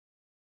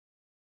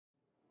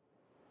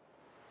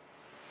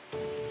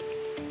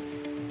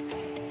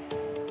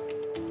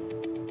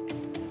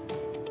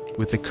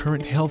With the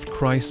current health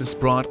crisis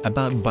brought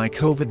about by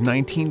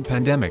COVID-19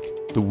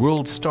 pandemic, the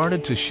world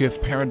started to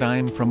shift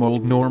paradigm from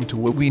old norm to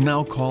what we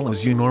now call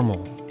as new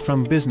normal.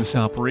 From business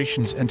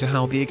operations and to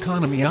how the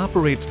economy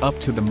operates up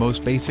to the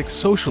most basic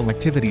social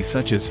activities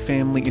such as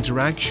family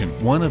interaction.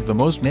 One of the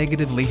most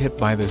negatively hit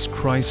by this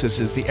crisis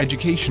is the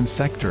education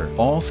sector.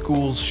 All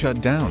schools shut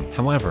down.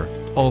 However,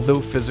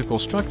 although physical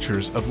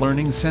structures of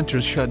learning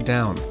centers shut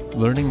down,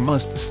 learning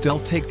must still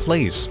take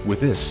place. With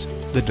this,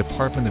 the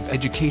Department of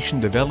Education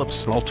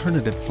develops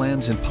alternative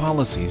plans and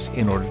policies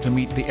in order to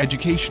meet the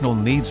educational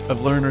needs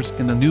of learners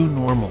in the new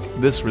normal.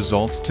 This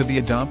results to the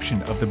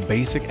adoption of the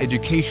Basic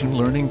Education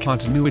Learning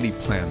Continuity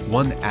Plan.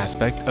 One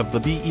aspect of the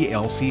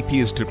BELCP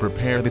is to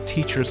prepare the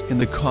teachers in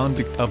the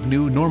conduct of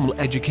new normal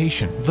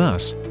education.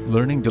 Thus,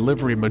 learning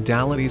delivery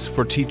modalities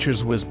for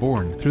teachers was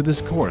born. Through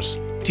this course,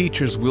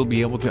 teachers will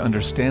be able to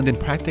understand and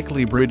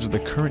practically bridge the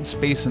current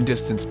space and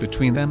distance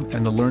between them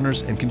and the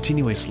learners and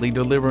continuously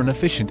deliver an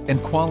efficient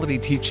and quality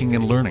teaching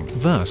and learning.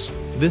 Thus,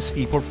 this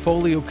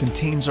e-portfolio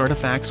contains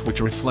artifacts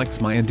which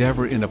reflects my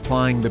endeavor in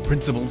applying the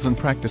principles and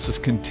practices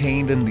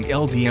contained in the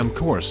LDM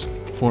course,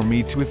 for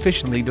me to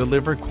efficiently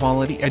deliver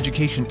quality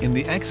education in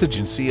the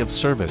exigency of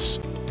service.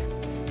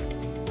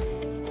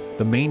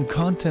 The main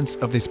contents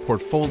of this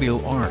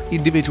portfolio are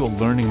Individual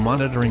Learning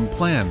Monitoring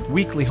Plan,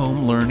 Weekly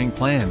Home Learning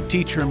Plan,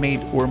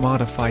 Teacher-Made or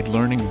Modified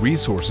Learning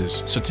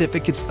Resources,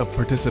 Certificates of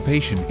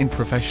Participation in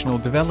Professional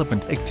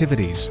Development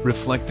Activities,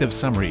 Reflective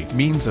Summary,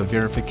 Means of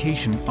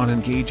Verification on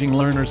Engaging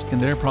Learners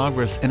in Their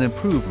Progress and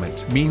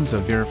Improvement, Means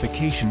of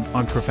Verification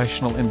on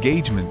Professional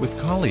Engagement with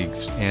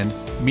Colleagues, and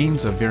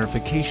Means of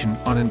Verification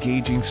on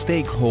Engaging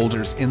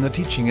Stakeholders in the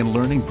Teaching and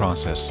Learning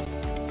Process.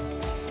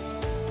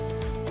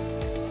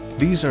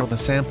 These are the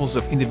samples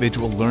of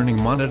Individual Learning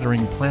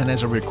Monitoring Plan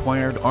as a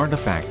required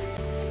artifact.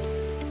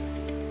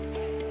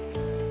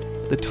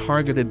 The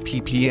targeted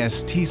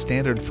PPST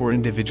standard for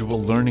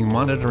Individual Learning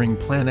Monitoring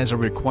Plan as a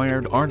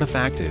required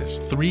artifact is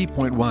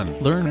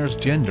 3.1. Learner's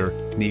gender,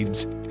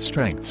 needs,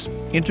 strengths,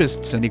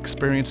 interests and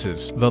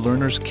experiences. The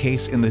learner's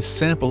case in this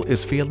sample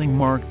is failing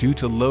mark due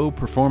to low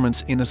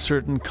performance in a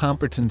certain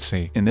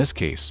competency. In this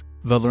case,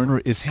 the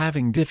learner is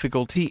having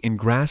difficulty in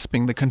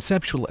grasping the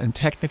conceptual and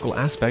technical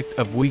aspect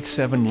of Week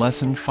 7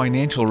 lesson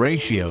financial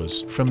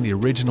ratios. From the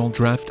original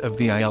draft of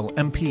the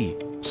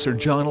ILMP, Sir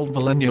John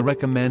Valenia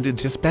recommended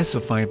to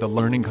specify the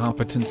learning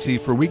competency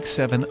for Week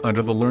 7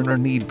 under the learner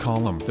need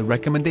column. The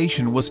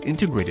recommendation was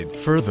integrated.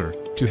 Further,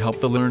 to help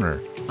the learner,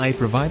 I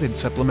provided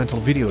supplemental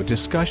video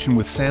discussion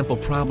with sample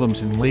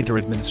problems and later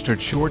administered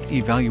short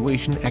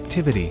evaluation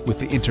activity. With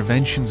the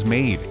interventions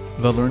made,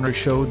 the learner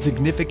showed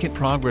significant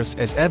progress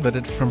as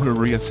evident from her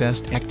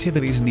reassessed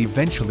activities and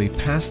eventually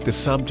passed the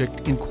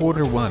subject in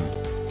Quarter 1.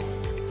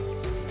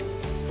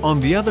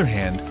 On the other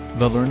hand,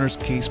 the learner's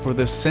case for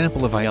this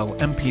sample of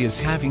ILMP is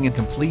having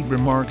incomplete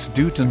remarks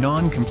due to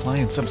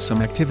non-compliance of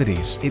some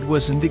activities. It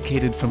was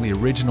indicated from the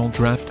original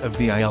draft of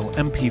the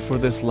ILMP for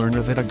this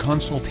learner that a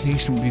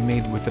consultation be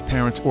made with a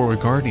parent or a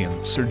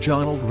guardian. Sir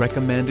John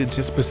recommended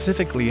to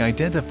specifically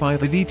identify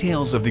the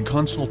details of the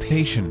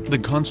consultation. The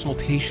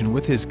consultation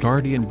with his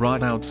guardian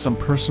brought out some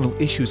personal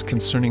issues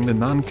concerning the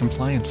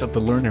non-compliance of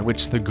the learner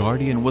which the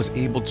guardian was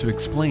able to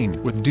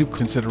explain with due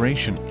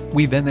consideration.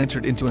 We then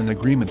entered into an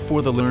agreement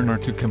for the learner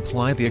to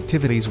comply the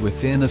activities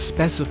within a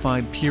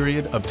specified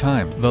period of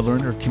time. The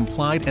learner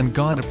complied and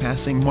got a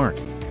passing mark.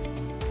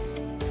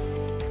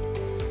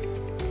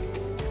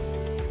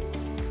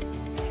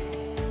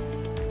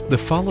 The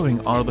following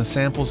are the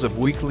samples of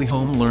Weekly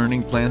Home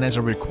Learning Plan as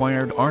a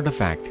required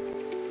artifact.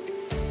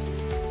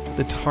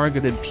 The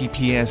targeted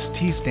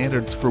PPST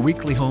standards for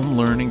Weekly Home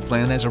Learning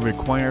Plan as a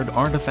required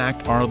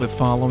artifact are the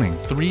following.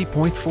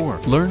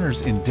 3.4.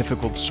 Learners in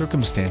difficult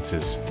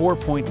circumstances.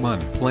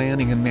 4.1.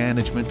 Planning and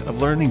management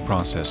of learning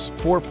process.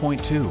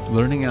 4.2.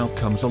 Learning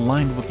outcomes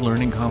aligned with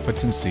learning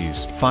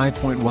competencies.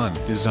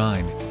 5.1.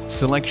 Design,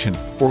 selection,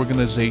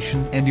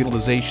 organization and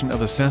utilization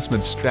of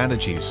assessment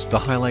strategies. The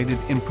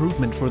highlighted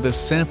improvement for this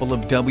sample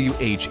of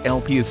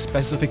WHLP is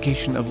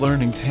specification of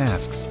learning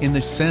tasks. In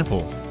this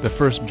sample, the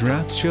first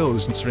draft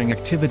shows answering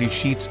activity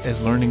sheets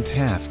as learning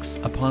tasks.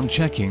 Upon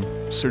checking,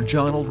 Sir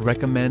John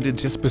recommended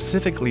to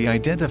specifically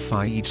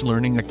identify each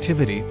learning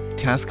activity,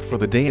 task for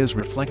the day as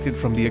reflected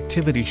from the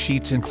activity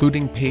sheets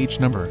including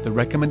page number. The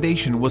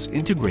recommendation was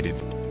integrated.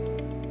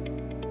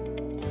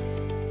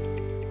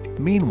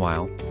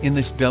 Meanwhile, in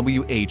this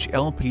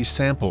WHLP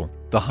sample,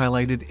 the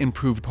highlighted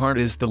improved part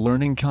is the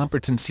learning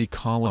competency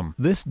column.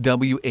 This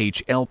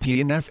WHLP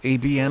in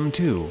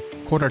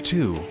FABM2, Quarter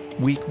 2,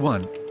 Week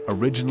 1,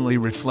 originally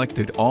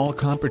reflected all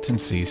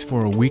competencies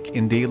for a week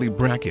in daily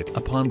bracket.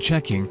 Upon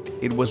checking,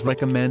 it was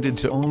recommended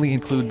to only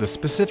include the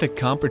specific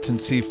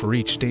competency for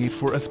each day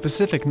for a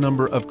specific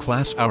number of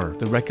class hour.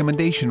 The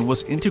recommendation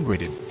was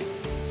integrated.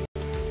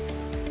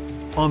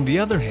 On the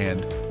other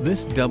hand,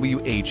 this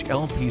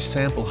WHLP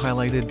sample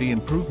highlighted the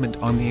improvement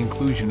on the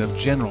inclusion of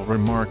general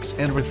remarks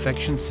and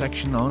reflection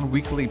section on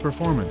weekly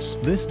performance.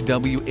 This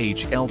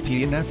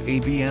WHLP in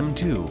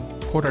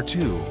FABM2, Quarter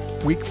 2,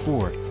 Week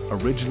 4,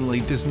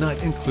 originally does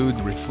not include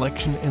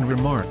reflection and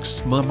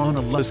remarks.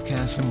 Maulana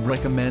Qasim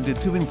recommended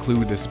to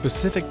include a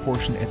specific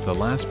portion at the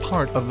last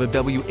part of the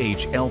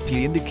WHLP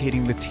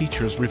indicating the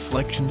teacher's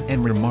reflection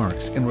and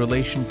remarks in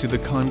relation to the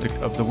conduct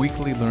of the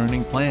weekly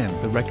learning plan.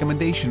 The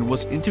recommendation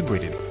was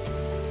integrated.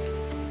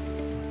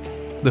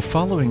 The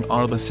following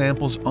are the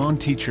samples on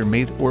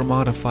teacher-made or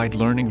modified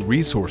learning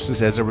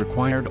resources as a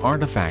required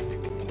artifact.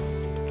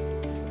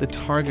 The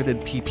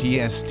targeted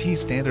PPST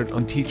standard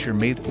on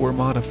teacher-made or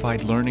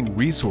modified learning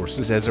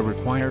resources as a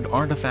required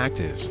artifact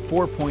is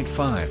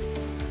 4.5.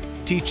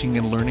 Teaching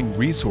and learning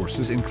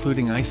resources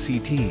including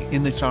ICT.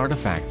 In this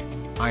artifact,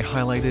 I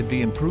highlighted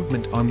the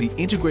improvement on the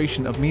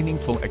integration of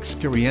meaningful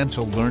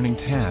experiential learning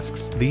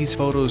tasks. These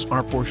photos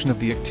are portion of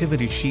the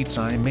activity sheets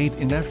I made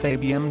in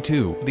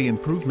LDM2. The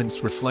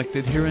improvements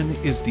reflected herein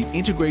is the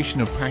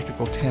integration of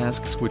practical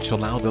tasks which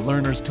allow the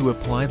learners to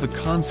apply the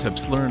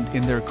concepts learned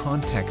in their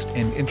context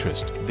and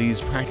interest.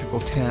 These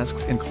practical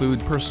tasks include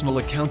personal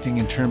accounting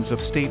in terms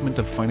of statement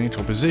of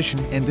financial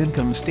position and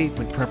income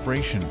statement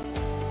preparation.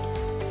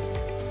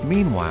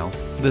 Meanwhile,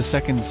 the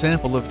second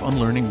sample of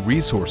learning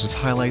resources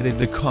highlighted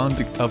the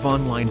conduct of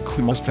online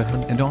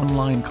Kumusfahan and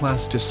online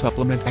class to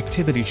supplement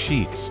activity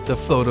sheets. The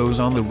photos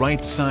on the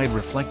right side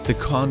reflect the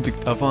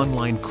conduct of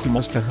online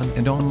Kumusfahan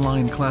and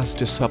online class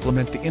to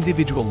supplement the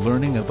individual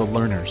learning of the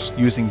learners.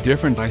 Using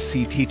different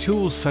ICT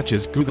tools such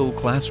as Google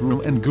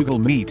Classroom and Google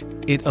Meet,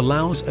 it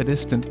allows a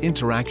distant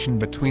interaction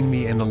between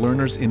me and the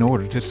learners in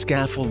order to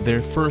scaffold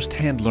their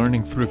first-hand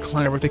learning through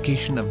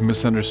clarification of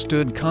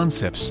misunderstood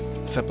concepts,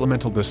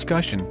 supplemental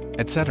discussion,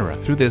 etc.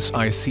 Through this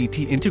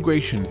ICT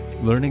integration,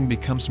 learning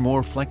becomes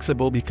more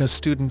flexible because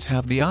students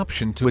have the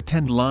option to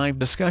attend live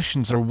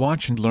discussions or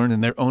watch and learn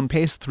in their own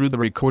pace through the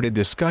recorded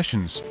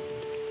discussions.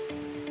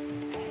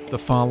 The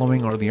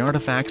following are the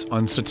artifacts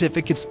on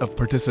certificates of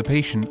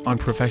participation on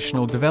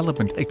professional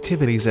development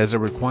activities as a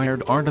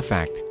required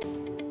artifact.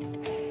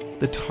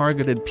 The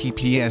targeted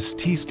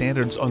PPST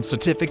standards on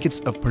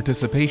certificates of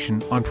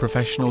participation on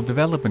professional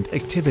development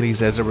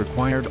activities as a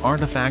required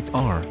artifact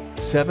are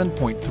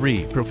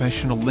 7.3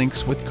 Professional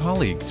links with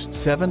colleagues,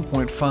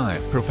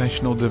 7.5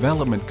 Professional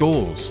development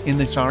goals. In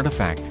this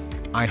artifact,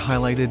 I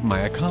highlighted my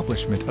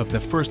accomplishment of the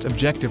first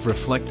objective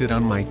reflected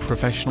on my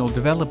professional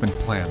development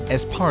plan.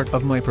 As part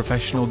of my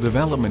professional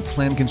development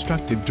plan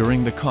constructed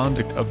during the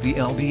conduct of the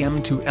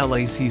LDM2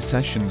 LAC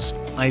sessions,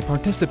 I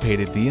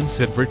participated the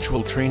INSET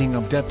virtual training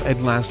of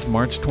DEP-ED last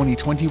March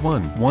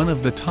 2021. One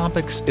of the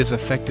topics is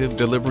effective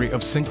delivery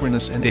of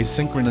synchronous and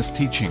asynchronous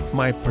teaching.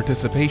 My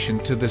participation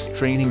to this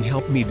training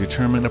helped me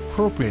determine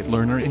appropriate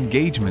learner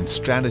engagement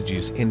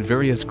strategies in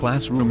various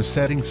classroom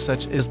settings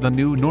such as the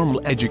new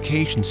normal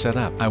education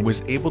setup. I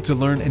was able to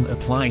learn and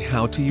apply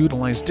how to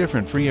utilize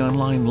different free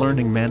online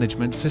learning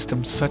management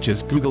systems such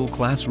as Google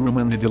Classroom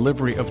and the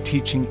delivery of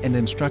teaching and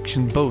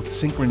instruction both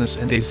synchronous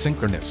and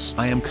asynchronous.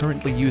 I am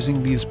currently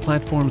using these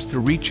platforms to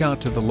reach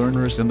out to the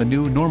learners in the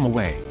new normal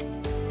way.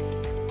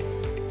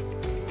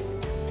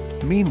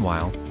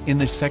 Meanwhile, in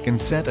the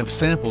second set of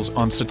samples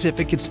on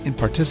certificates in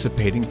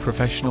participating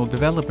professional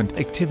development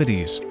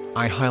activities,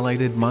 I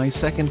highlighted my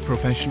second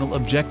professional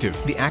objective,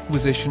 the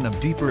acquisition of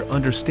deeper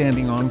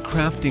understanding on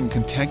crafting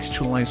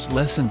contextualized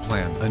lesson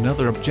plan.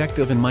 Another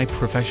objective in my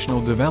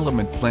professional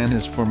development plan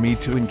is for me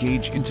to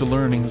engage into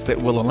learnings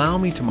that will allow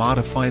me to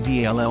modify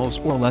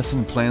DLLs or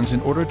lesson plans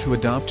in order to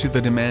adapt to the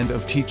demand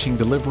of teaching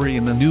delivery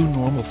in the new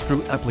normal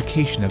through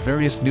application of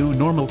various new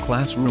normal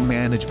classroom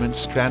management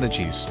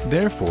strategies.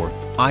 Therefore,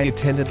 I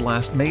attended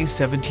last May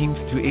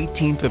 17th to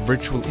 18th a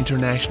virtual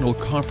international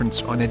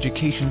conference on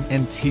education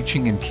and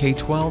teaching in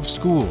K-12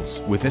 schools.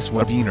 With this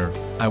webinar,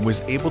 I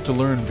was able to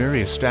learn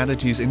various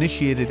strategies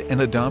initiated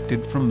and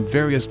adopted from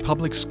various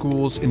public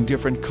schools in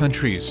different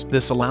countries.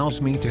 This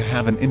allows me to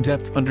have an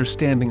in-depth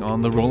understanding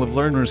on the role of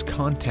learners'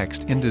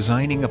 context in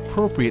designing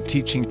appropriate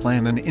teaching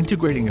plan and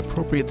integrating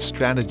appropriate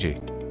strategy.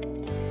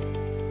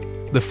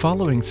 The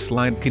following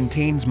slide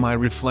contains my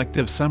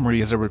reflective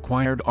summary as a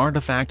required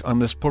artifact on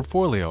this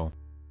portfolio.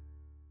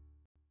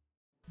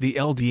 The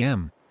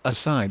LDM,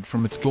 aside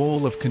from its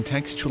goal of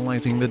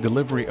contextualizing the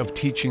delivery of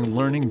teaching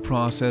learning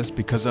process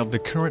because of the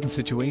current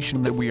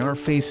situation that we are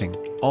facing,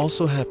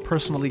 also have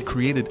personally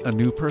created a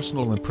new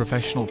personal and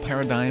professional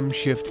paradigm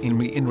shift in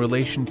me in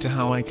relation to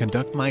how I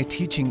conduct my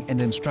teaching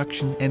and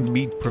instruction and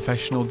meet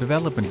professional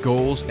development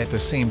goals at the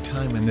same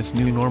time in this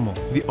new normal.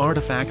 The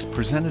artifacts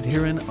presented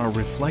herein are a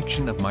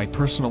reflection of my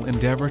personal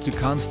endeavor to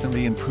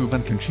constantly improve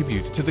and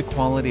contribute to the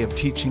quality of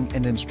teaching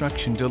and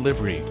instruction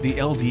delivery. The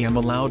LDM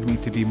allowed me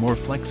to be more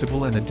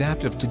flexible and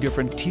adaptive to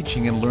different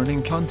teaching and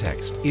learning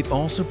contexts. It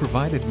also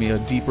provided me a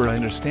deeper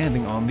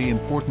understanding on the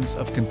importance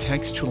of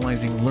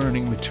contextualizing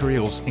learning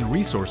materials and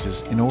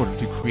resources in order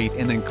to create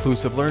an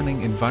inclusive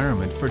learning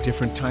environment for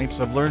different types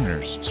of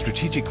learners.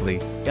 Strategically,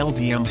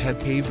 LDM had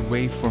paved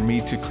way for me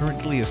to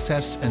currently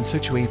assess and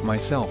situate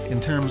myself in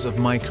terms of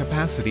my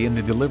capacity in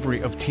the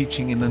delivery of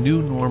teaching in the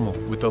new normal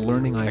with the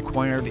learning I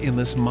acquired in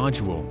this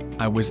module.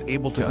 I was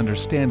able to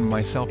understand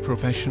myself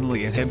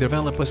professionally and had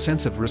developed a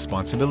sense of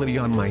responsibility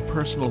on my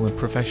personal and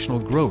professional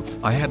growth.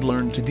 I had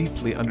learned to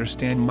deeply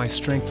understand my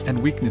strengths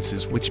and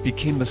weaknesses, which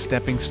became the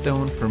stepping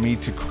stone for me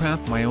to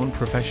craft my own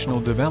professional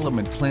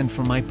development plan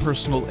for my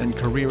personal and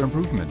career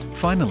improvement.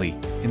 Finally,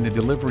 in the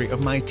delivery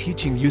of my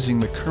teaching using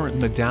the current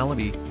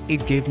modality,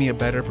 it gave me a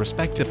better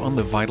perspective on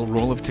the vital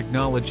role of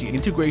technology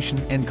integration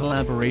and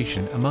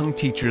collaboration among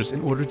teachers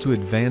in order to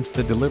advance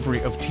the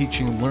delivery of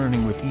teaching and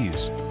learning with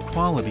ease,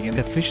 quality and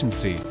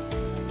efficiency.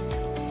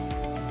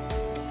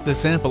 The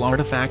sample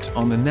artifacts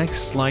on the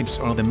next slides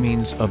are the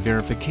means of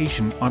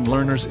verification on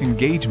learners'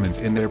 engagement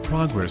in their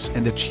progress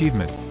and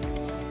achievement.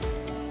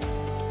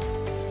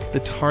 The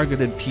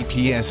targeted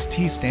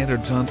PPST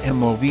standards on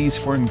MOVs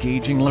for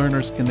engaging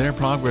learners in their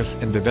progress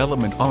and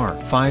development are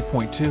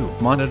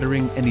 5.2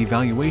 Monitoring and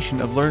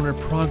evaluation of learner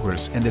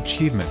progress and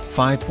achievement,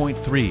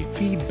 5.3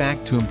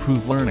 Feedback to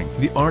improve learning.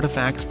 The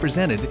artifacts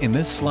presented in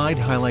this slide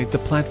highlight the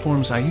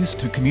platforms I used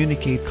to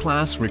communicate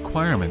class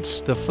requirements.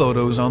 The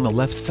photos on the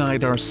left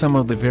side are some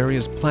of the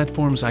various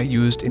platforms I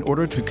used in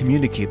order to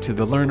communicate to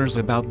the learners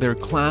about their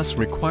class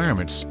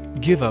requirements,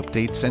 give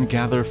updates and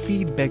gather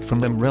feedback from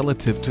them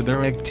relative to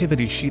their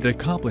activity sheet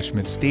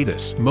accomplishment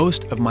status.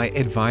 Most of my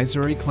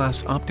advisory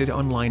class opted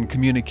online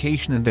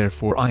communication, and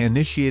therefore I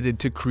initiated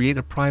to create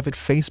a private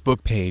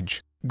Facebook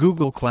page,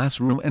 Google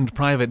Classroom and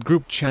private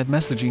group chat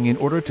messaging in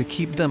order to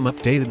keep them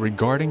updated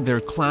regarding their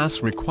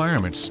class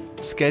requirements,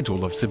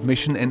 schedule of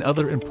submission and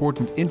other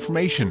important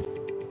information.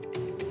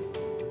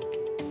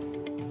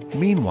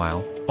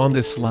 Meanwhile, on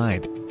this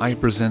slide, I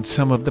present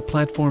some of the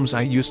platforms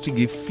I used to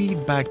give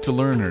feedback to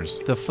learners.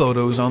 The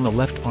photos on the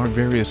left are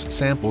various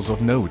samples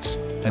of notes,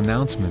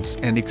 announcements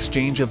and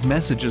exchange of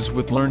messages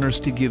with learners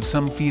to give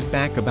some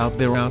feedback about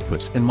their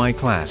outputs in my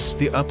class.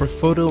 The upper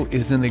photo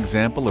is an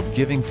example of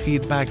giving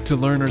feedback to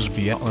learners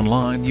via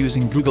online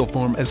using Google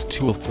Form as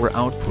tool for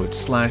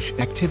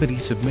output/activity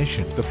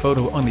submission. The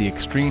photo on the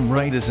extreme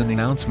right is an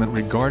announcement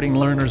regarding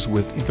learners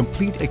with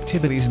incomplete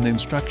activities and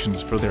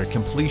instructions for their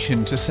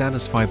completion to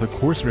satisfy the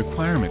course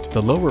requirement.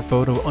 The lower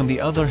photo on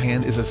the other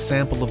hand is a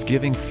sample of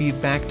giving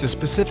feedback to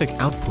specific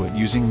output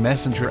using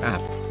Messenger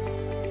app.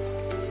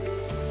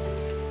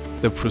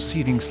 The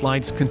preceding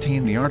slides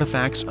contain the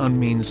artifacts on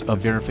means of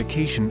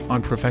verification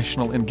on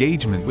professional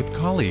engagement with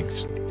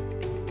colleagues.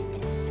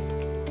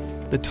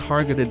 The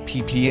targeted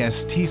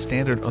PPST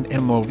standard on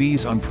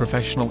MOVs on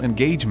professional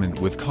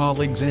engagement with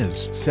colleagues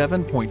is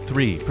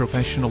 7.3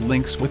 Professional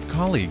links with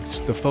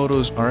colleagues. The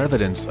photos are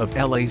evidence of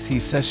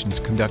LAC sessions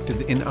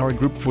conducted in our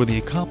group for the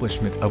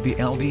accomplishment of the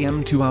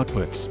LDM2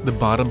 outputs. The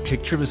bottom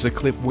picture is a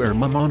clip where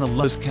Mamona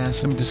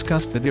Luzkasim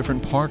discussed the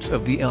different parts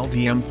of the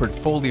LDM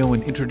portfolio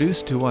and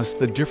introduced to us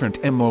the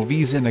different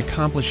MOVs in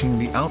accomplishing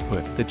the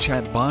output. The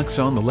chat box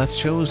on the left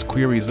shows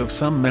queries of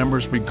some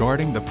members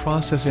regarding the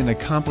process in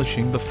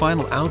accomplishing the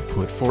final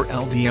output for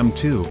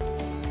LDM2.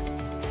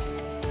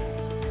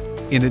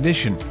 In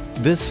addition,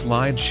 this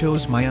slide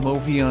shows my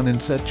MOV on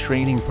INSET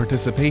training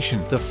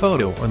participation. The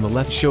photo on the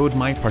left showed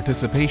my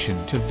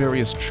participation to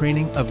various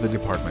training of the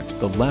department.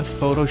 The left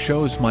photo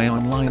shows my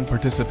online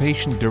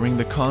participation during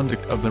the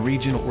conduct of the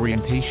regional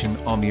orientation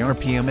on the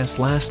RPMS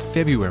last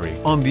February.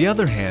 On the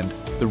other hand,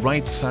 the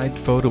right side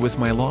photo is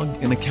my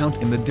logged-in account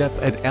in the DEP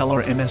at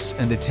LRMS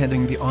and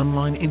attending the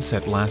online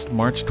INSET last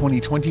March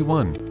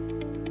 2021.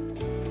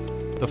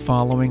 The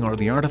following are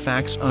the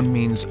artifacts on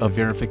means of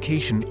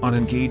verification on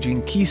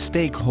engaging key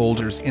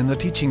stakeholders in the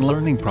teaching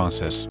learning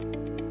process.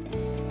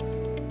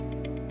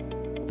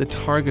 The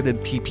targeted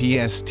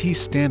PPST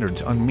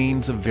standards on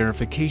means of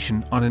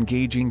verification on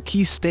engaging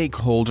key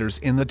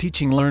stakeholders in the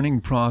teaching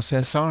learning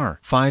process are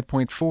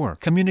 5.4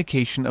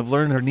 Communication of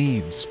learner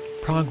needs,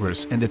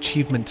 progress and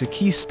achievement to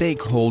key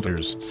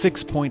stakeholders,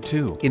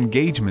 6.2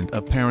 Engagement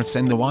of parents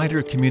and the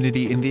wider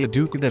community in the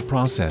educative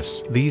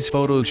process. These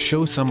photos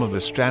show some of the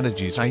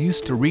strategies I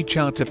used to reach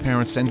out to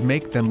parents and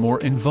make them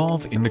more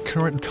involved in the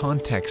current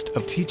context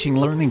of teaching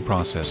learning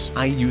process.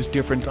 I use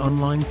different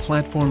online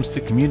platforms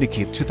to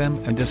communicate to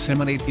them and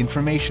disseminate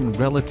information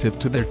relative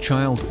to their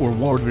child or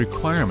ward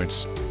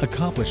requirements,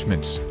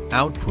 accomplishments,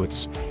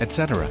 outputs,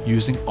 etc.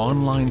 Using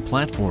online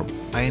platform,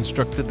 I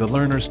instructed the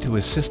learners to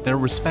assist their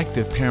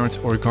respective parents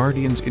or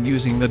guardians in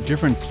using the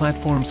different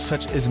platforms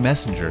such as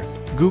Messenger,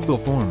 Google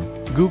Form,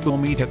 Google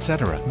Meet,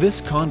 etc. This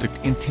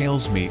conduct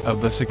entails me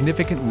of the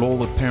significant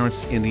role of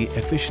parents in the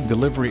efficient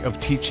delivery of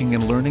teaching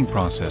and learning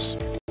process.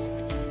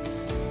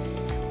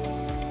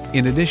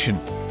 In addition,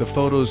 the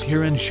photos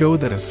herein show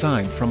that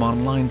aside from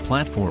online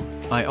platform,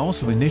 I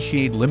also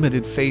initiate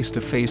limited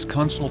face-to-face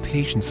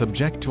consultations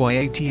subject to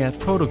IATF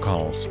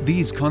protocols.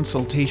 These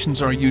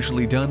consultations are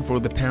usually done for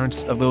the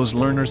parents of those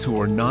learners who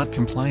are not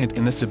compliant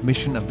in the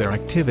submission of their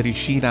activity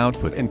sheet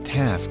output and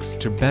tasks.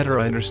 To better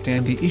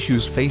understand the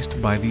issues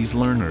faced by these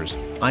learners,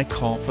 I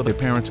call for the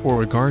parent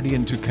or a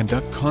guardian to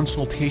conduct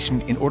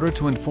consultation in order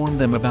to inform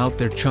them about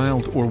their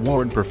child or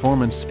ward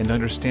performance and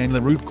understand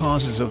the root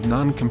causes of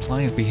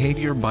non-compliant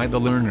behavior by the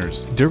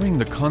learners. During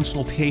the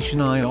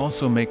consultation, I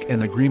also make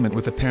an agreement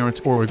with the parent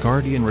parent or a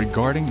guardian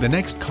regarding the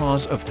next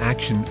cause of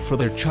action for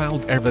their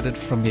child evident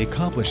from the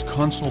accomplished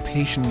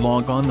consultation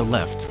log on the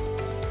left.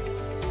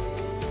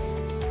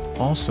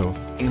 Also,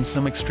 in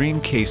some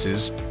extreme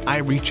cases, I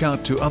reach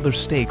out to other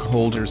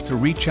stakeholders to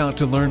reach out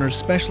to learners,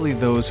 especially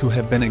those who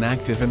have been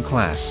inactive in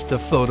class. The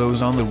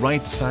photos on the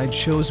right side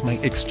shows my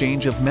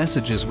exchange of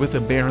messages with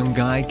a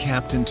barangay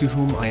captain to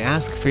whom I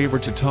ask favor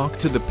to talk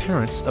to the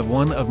parents of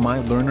one of my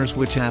learners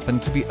which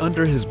happened to be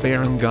under his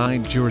barangay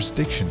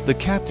jurisdiction. The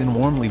captain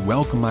warmly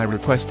welcomed my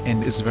request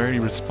and is very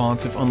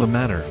responsive on the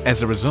matter.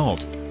 As a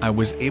result, I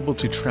was able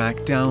to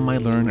track down my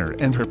learner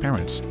and her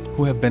parents,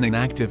 who have been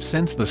inactive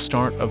since the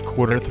start of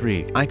quarter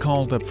 3. I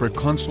called up for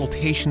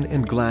consultation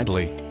and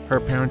gladly,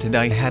 her parent and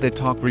I had a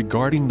talk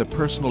regarding the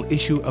personal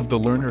issue of the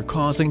learner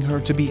causing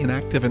her to be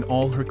inactive in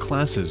all her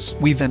classes.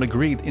 We then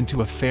agreed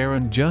into a fair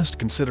and just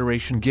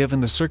consideration given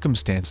the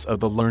circumstance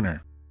of the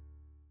learner.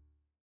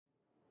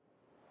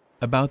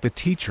 About the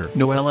teacher.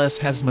 Noel S.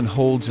 Hasman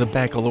holds a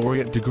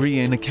baccalaureate degree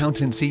in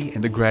accountancy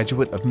and a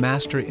graduate of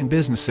Master in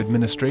Business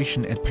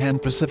Administration at Pan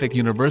Pacific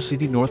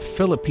University, North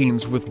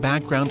Philippines, with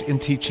background in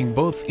teaching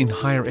both in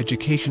higher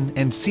education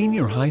and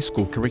senior high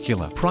school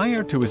curricula.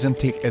 Prior to his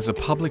intake as a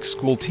public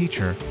school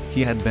teacher,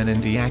 he had been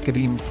in the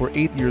academe for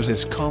 8 years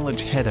as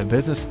college head of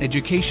business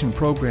education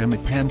program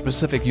at Pan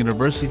Pacific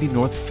University,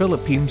 North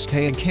Philippines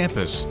Tayug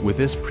campus. With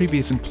his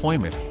previous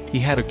employment, he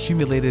had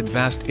accumulated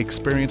vast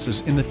experiences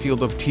in the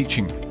field of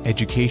teaching,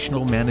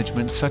 educational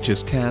management, such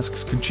as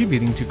tasks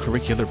contributing to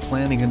curricular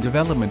planning and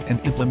development and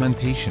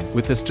implementation.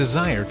 With his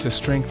desire to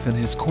strengthen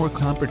his core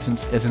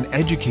competence as an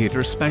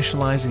educator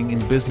specializing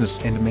in business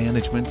and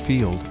management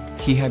field,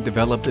 he had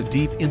developed a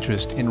deep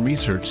interest in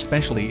research,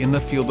 especially in the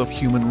field of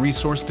human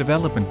resource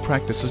development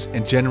practices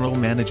and general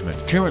management.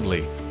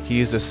 Currently,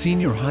 he is a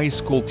senior high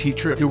school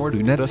teacher at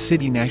Urdaneta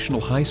City National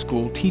High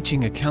School,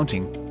 teaching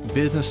accounting,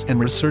 business and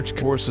research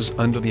courses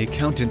under the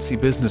accountancy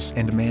business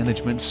and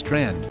management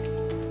strand.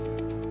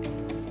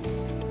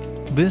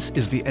 This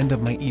is the end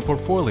of my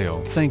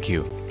e-portfolio. Thank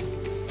you.